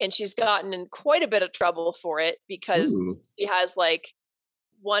 and she's gotten in quite a bit of trouble for it, because she has like,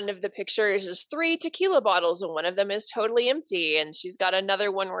 one of the pictures is 3 tequila bottles and one of them is totally empty. And she's got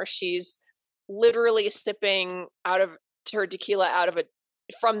another one where she's literally sipping out of her tequila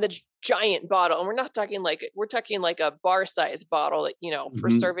from the giant bottle. And we're talking like a bar size bottle, for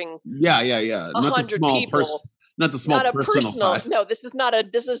serving. Yeah. Not the small people. Not the small personal size. No, this is not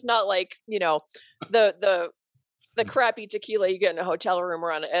like, the crappy tequila you get in a hotel room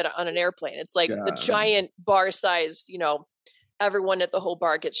or on an airplane. It's like the giant bar size, everyone at the whole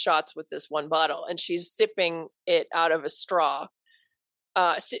bar gets shots with this one bottle, and she's sipping it out of a straw.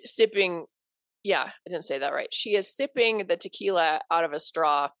 Yeah, I didn't say that right. She is sipping the tequila out of a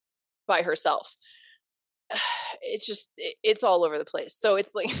straw by herself. It's all over the place. So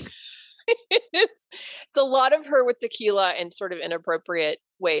it's like, it's a lot of her with tequila in sort of inappropriate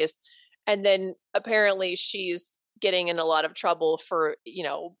ways. And then apparently she's getting in a lot of trouble for,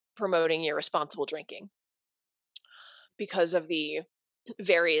 promoting irresponsible drinking, because of the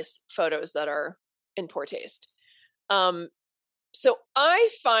various photos that are in poor taste. So I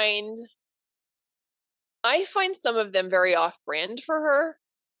find some of them very off-brand for her,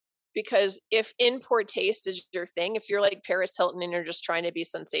 because if in poor taste is your thing, if you're like Paris Hilton and you're just trying to be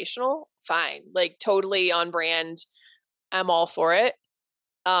sensational, fine, like totally on brand. I'm all for it.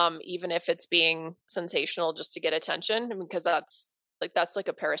 Even if it's being sensational just to get attention, because that's like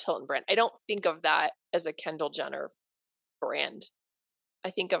a Paris Hilton brand. I don't think of that as a Kendall Jenner brand. I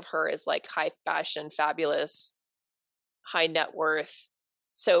think of her as like high fashion, fabulous, high net worth.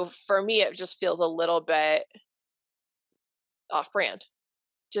 So for me, it just feels a little bit off brand.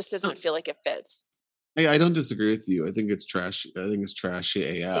 Just doesn't feel like it fits. I don't disagree with you. I think it's trash. I think it's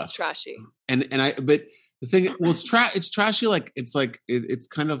trashy AF. It's trashy. But the thing, well, it's trashy. Like it's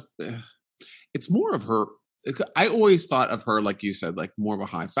kind of, it's more of her. I always thought of her, like you said, like more of a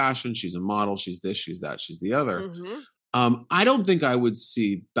high fashion. She's a model. She's this. She's that. She's the other. Mm-hmm. I don't think I would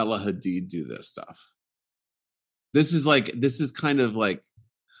see Bella Hadid do this stuff. This is kind of like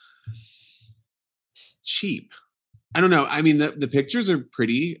cheap. I don't know. I mean, the pictures are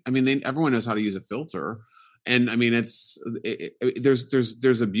pretty. I mean, everyone knows how to use a filter, and I mean, there's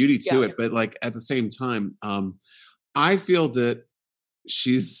a beauty to it. But like at the same time, I feel that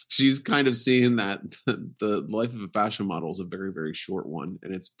she's kind of seeing that the life of a fashion model is a very, very short one,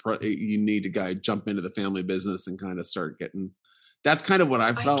 and you need to jump into the family business and kind of start getting. That's kind of what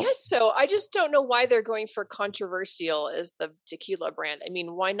I felt. I guess so. I just don't know why they're going for controversial as the tequila brand. I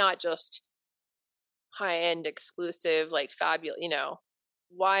mean, why not just high-end, exclusive, like fabulous?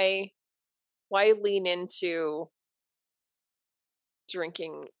 Why lean into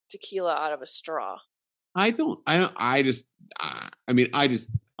drinking tequila out of a straw? I just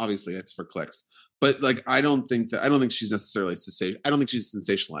obviously it's for clicks. But like, I don't think she's necessarily I don't think she's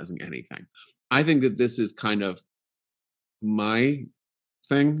sensationalizing anything. I think that this is kind of my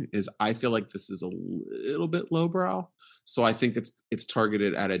thing is I feel like this is a little bit lowbrow. So I think it's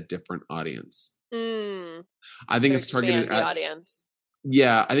targeted at a different audience. Mm, I think to it's targeted expand the at audience.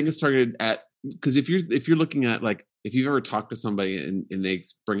 yeah, I think it's targeted at because if you're looking at like if you've ever talked to somebody and they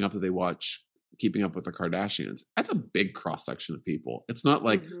bring up that they watch Keeping Up with the Kardashians, that's a big cross section of people. It's not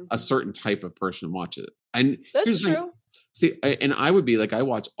like a certain type of person watches it. And That's here's the thing. true. See, and I would be like, I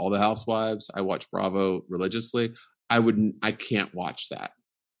watch all the Housewives. I watch Bravo religiously. I can't watch that.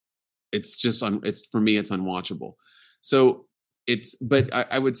 It's just it's for me, it's unwatchable. So but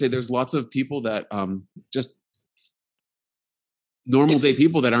I would say there's lots of people that just normal day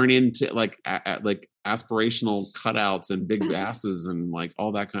people that aren't into like like aspirational cutouts and big asses and like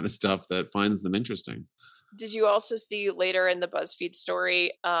all that kind of stuff that finds them interesting. Did you also see later in the BuzzFeed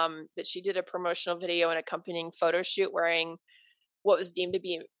story that she did a promotional video and accompanying photo shoot wearing what was deemed to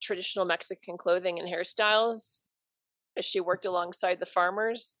be traditional Mexican clothing and hairstyles as she worked alongside the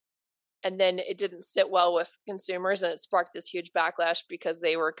farmers? And then it didn't sit well with consumers, and it sparked this huge backlash because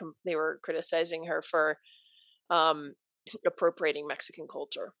they were criticizing her for appropriating Mexican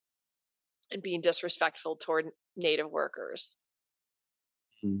culture and being disrespectful toward Native workers.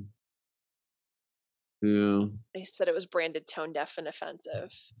 Yeah. They said it was branded tone deaf and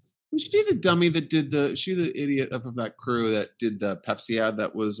offensive. Was she the dummy that did the idiot of that crew that did the Pepsi ad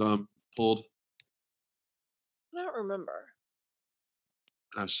that was pulled? I don't remember.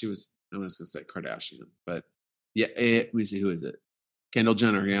 She was, I was gonna say Kardashian, but yeah, let me see, who is it? Kendall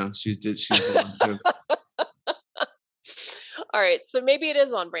Jenner, yeah. She's the one too. All right, so maybe it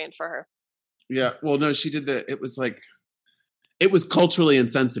is on brand for her. Yeah, well, no, she did it was culturally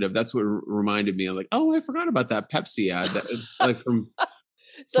insensitive. That's what reminded me of like, oh, I forgot about that Pepsi ad that like from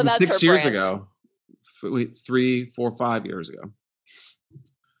so from that's 6 years brand. ago. 3, 4, 5 years ago.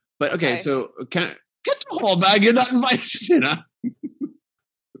 But okay. So get the whole bag. You're not invited to dinner.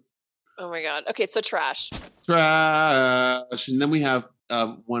 Oh my God. Okay, so trash. And then we have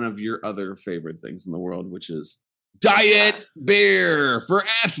one of your other favorite things in the world, which is diet beer for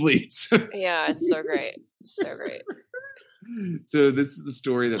athletes. Yeah, it's so great. So great. So this is the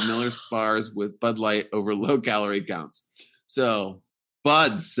story that Miller spars with Bud Light over low calorie counts. So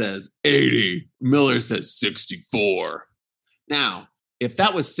Bud says 80, Miller says 64. Now, if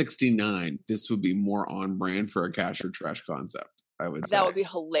that was 69, this would be more on brand for a cash or trash concept, I would say. That would be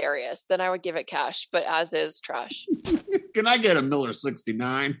hilarious. Then I would give it cash, but as is trash. Can I get a Miller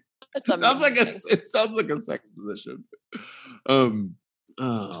 69? It sounds like a sex position.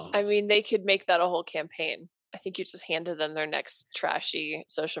 I mean, they could make that a whole campaign. I think you just handed them their next trashy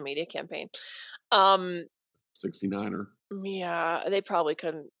social media campaign. 69er. Yeah, they probably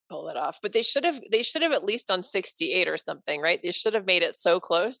couldn't pull it off, but they should have at least done 68 or something, right? They should have made it so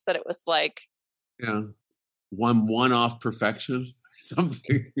close that it was like one-off perfection,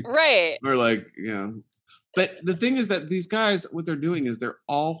 something. Right. Or like, But the thing is that these guys, what they're doing is they're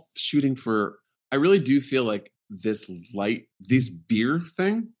all shooting for, I really do feel like this beer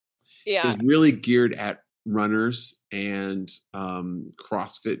thing is really geared at runners and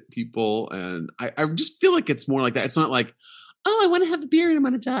CrossFit people. And I just feel like it's more like that. It's not like, oh, I want to have a beer and I'm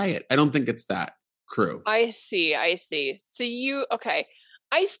on a diet. I don't think it's that crew. I see. So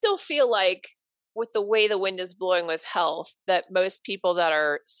I still feel like with the way the wind is blowing with health, that most people that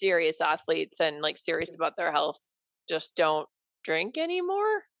are serious athletes and like serious about their health just don't drink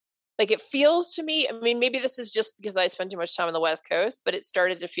anymore. Like it feels to me, I mean, maybe this is just because I spend too much time on the West Coast, but it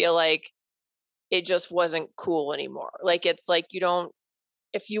started to feel like it just wasn't cool anymore. Like it's like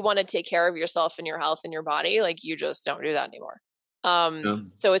if you want to take care of yourself and your health and your body, like you just don't do that anymore.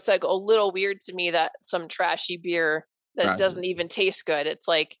 So it's like a little weird to me that some trashy beer that doesn't even taste good. It's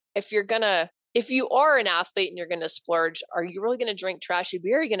like if you are an athlete and you're going to splurge, are you really going to drink trashy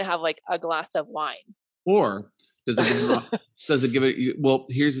beer? Or are you going to have like a glass of wine? Or does it give it? Well,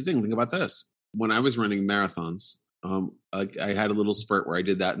 here's the thing. Think about this. When I was running marathons, I had a little spurt where I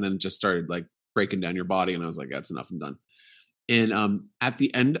did that and then just started like breaking down your body. And I was like, that's enough. I'm done. And at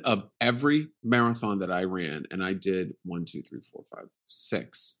the end of every marathon that I ran, and I did 1, 2, 3, 4, 5,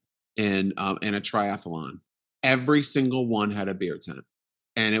 6, and a triathlon, every single one had a beer tent.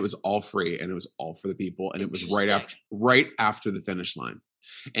 And it was all free and it was all for the people. And it was right after the finish line.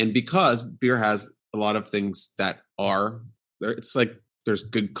 And because beer has a lot of things that it's like there's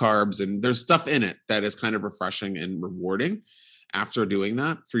good carbs and there's stuff in it that is kind of refreshing and rewarding after doing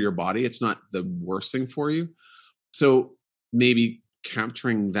that for your body. It's not the worst thing for you. So maybe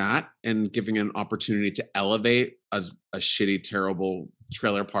capturing that and giving an opportunity to elevate a shitty, terrible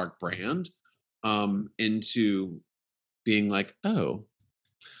trailer park brand into being like, oh,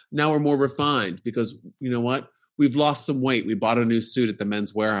 now we're more refined because you know what? We've lost some weight. We bought a new suit at the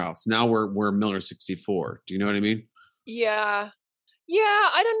Men's Warehouse. Now we're Miller 64. Do you know what I mean? Yeah. Yeah,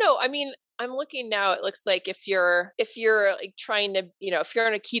 I don't know. I mean, I'm looking now. It looks like if you're like trying to, if you're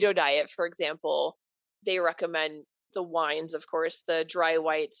on a keto diet, for example, they recommend the wines, of course, the dry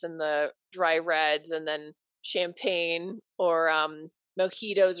whites and the dry reds, and then champagne or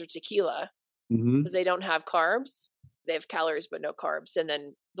mojitos or tequila, Mm-hmm. because they don't have carbs. They have calories but no carbs. And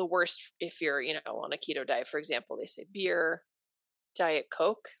then the worst, if you're on a keto diet, for example, they say beer, Diet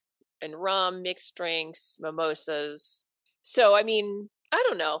Coke, and rum, mixed drinks, mimosas. So, I mean, I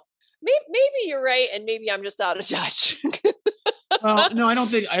don't know. Maybe you're right, and maybe I'm just out of touch. Well, no, I don't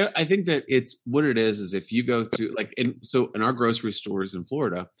think. I think that it's what it is if you go to like in our grocery stores in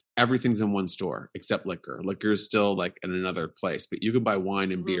Florida, everything's in one store except liquor. Liquor is still like in another place, but you can buy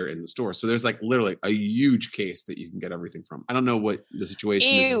wine and beer in the store. So there's like literally a huge case that you can get everything from. I don't know what the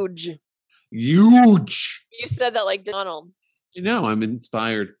situation is. Huge. You said that like Donald. I'm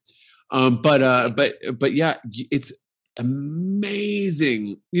inspired. But yeah, it's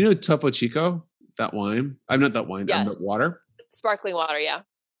amazing. You know Topo Chico, that wine. I'm not that wine. Yes. That water. Sparkling water, yeah.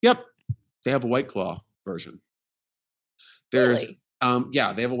 Yep. They have a White Claw version. There's really?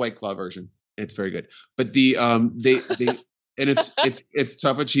 Yeah, they have a White Claw version. It's very good. But the they and it's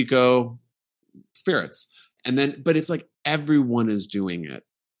Topo Chico spirits. And then but it's like everyone is doing it.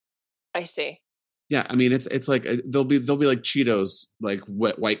 I see. Yeah, I mean it's like they'll be like Cheetos like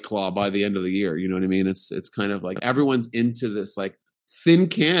White Claw by the end of the year. You know what I mean? It's kind of like everyone's into this like thin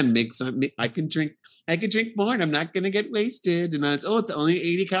can makes I can drink more and I'm not gonna get wasted. And it's only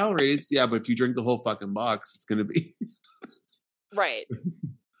 80 calories. Yeah, but if you drink the whole fucking box, it's gonna be right.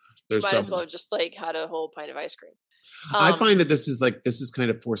 You might as well have just like had a whole pint of ice cream. I find that this is kind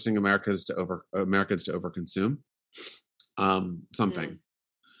of forcing Americans to overconsume something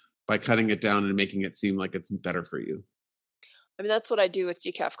by cutting it down and making it seem like it's better for you. I mean, that's what I do with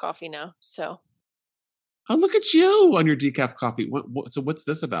decaf coffee now. So. Oh, look at you on your decaf coffee. So what's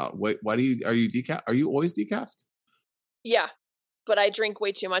this about? Why are you decaf? Are you always decafed? Yeah, but I drink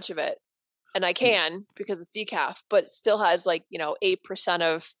way too much of it, and I can because it's decaf, but it still has like 8%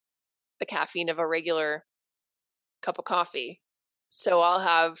 of the caffeine of a regular cup of coffee. So I'll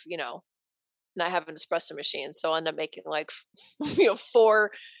have and I have an espresso machine, so I'll end up making like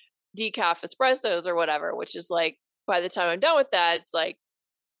 4 decaf espressos or whatever, which is like by the time I'm done with that, it's like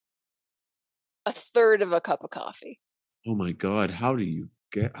a third of a cup of coffee. Oh my God. How do you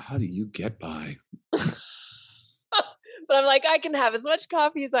get by? But I'm like, I can have as much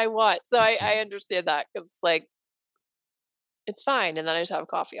coffee as I want. So I understand that because it's like, it's fine. And then I just have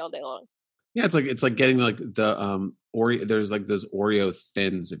coffee all day long. Yeah. It's like getting like the, Oreo, there's like those Oreo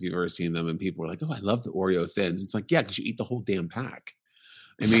thins, if you've ever seen them, and people are like, oh, I love the Oreo thins. It's like, yeah, because you eat the whole damn pack.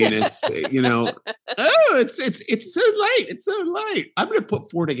 I mean, it's, it's so light. It's so light. I'm going to put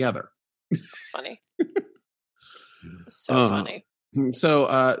 4 together. It's funny. It's so funny.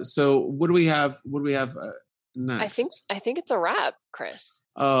 So what do we have? Next? I think it's a wrap, Chris.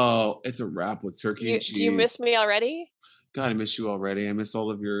 Oh, it's a wrap with turkey and cheese. Do you miss me already? God, I miss you already. I miss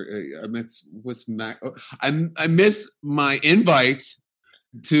all of your. I miss my invite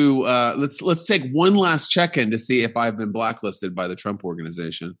to. Let's take one last check-in to see if I've been blacklisted by the Trump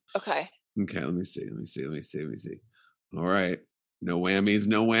organization. Okay. Okay. Let me see. All right. No whammies.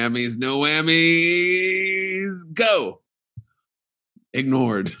 No whammies. No whammies. Go.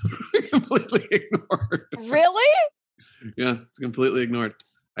 Ignored. Completely ignored. Really? Yeah, it's completely ignored.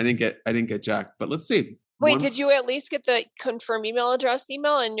 I didn't get jack. But let's see. Wait, did you at least get the confirm email address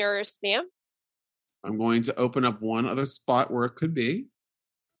email in your spam? I'm going to open up one other spot where it could be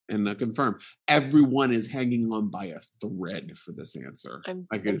and confirm. Everyone is hanging on by a thread for this answer. I'm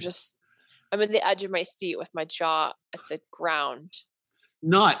in the edge of my seat with my jaw at the ground.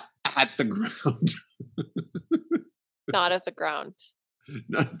 Not at the ground. Not at the ground.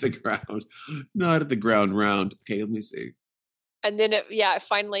 Not at the ground. Not at the ground round. Okay, let me see. And then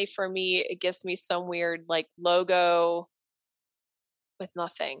finally for me, it gives me some weird like logo with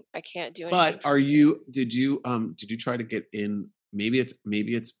nothing. I can't do anything. But did you try to get in? Maybe it's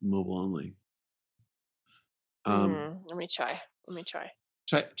mobile only. Let me try.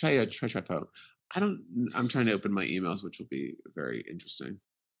 Try phone. I'm trying to open my emails, which will be very interesting.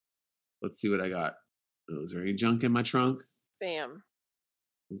 Let's see what I got. Oh, is there any junk in my trunk? Spam.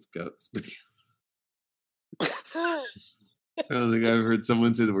 Let's go. I don't think I've heard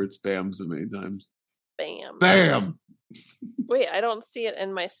someone say the word spam so many times. Spam. Wait, I don't see it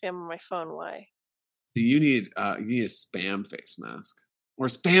in my spam on my phone. Why? So you need a spam face mask. Or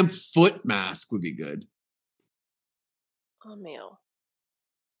spam foot mask would be good. Oh, mail.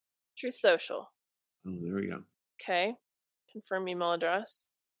 Truth Social. Oh, there we go. Okay. Confirm email address.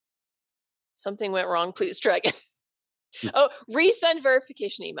 Something went wrong. Please try again. Oh, resend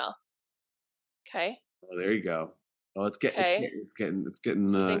verification email. Okay. Oh, there you go. Oh, it's getting Something's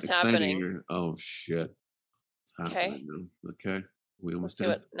exciting happening. here. Oh shit. It's happening now. Okay. We almost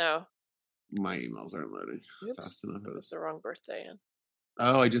do it. No. My emails aren't loading fast enough for this. That's the wrong birthday in.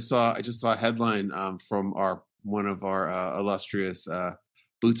 Oh, I just saw a headline from one of our illustrious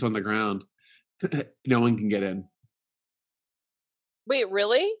boots on the ground. No one can get in. Wait,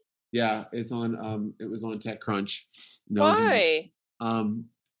 really? Yeah, it's on it was on TechCrunch. No Why?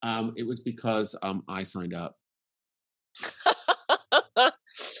 It was because I signed up.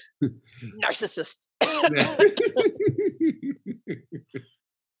 Narcissist.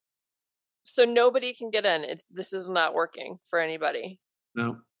 So nobody can get in. This is not working for anybody.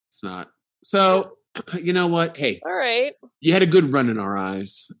 No, it's not. So you know what? Hey, all right. You had a good run in our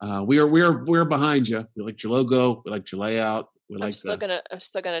eyes. We're behind you. We liked your logo. We liked your layout. I'm still gonna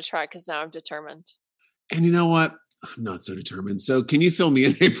try because now I'm determined. And you know what? I'm not so determined. So can you fill me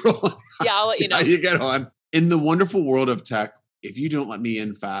in, April? Yeah, I'll let you know. How you get on. In the wonderful world of tech, if you don't let me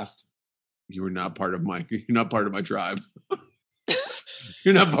in fast, you're not part of my tribe. You're not part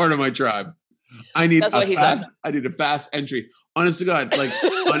of my tribe. I need a fast entry. Honest to God, like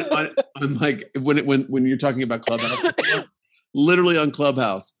on like when you're talking about Clubhouse, literally on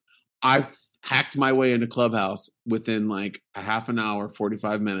Clubhouse, I hacked my way into Clubhouse within like a half an hour,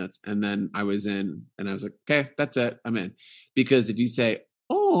 45 minutes. And then I was in and I was like, okay, that's it. I'm in. Because if you say,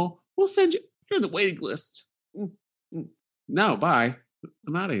 oh, we'll send you're on the waiting list. No, bye.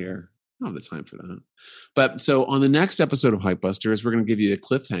 I'm out of here. I don't have the time for that. But so on the next episode of Hypebusters, we're going to give you a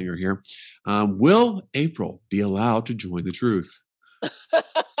cliffhanger here. Will April be allowed to join the truth?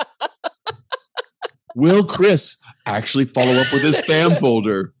 Will Chris actually follow up with his spam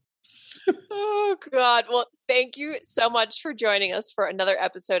folder? Oh, God. Well, thank you so much for joining us for another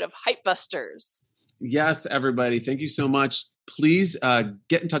episode of Hypebusters. Yes, everybody. Thank you so much. Please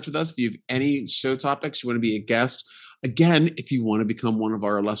get in touch with us if you have any show topics, you want to be a guest. Again, if you want to become one of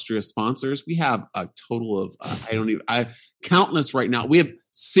our illustrious sponsors, we have a total of, countless right now. We have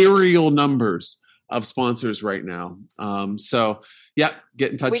serial numbers of sponsors right now. So, yeah, get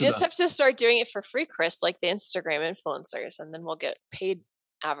in touch with us. We just have to start doing it for free, Chris, like the Instagram influencers, and then we'll get paid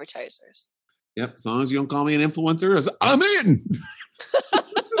advertisers. Yep. As long as you don't call me an influencer, I'm in.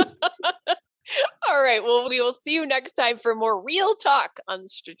 All right. Well, we will see you next time for more real talk on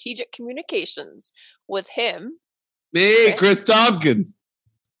strategic communications with him. Me, Chris Tompkins.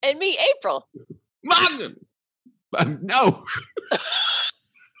 And me, April. Morgan. No.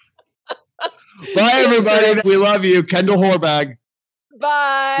 Bye, everybody. We love you. Kendall Horbag.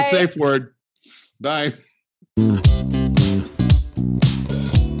 Bye. Safe word. Bye.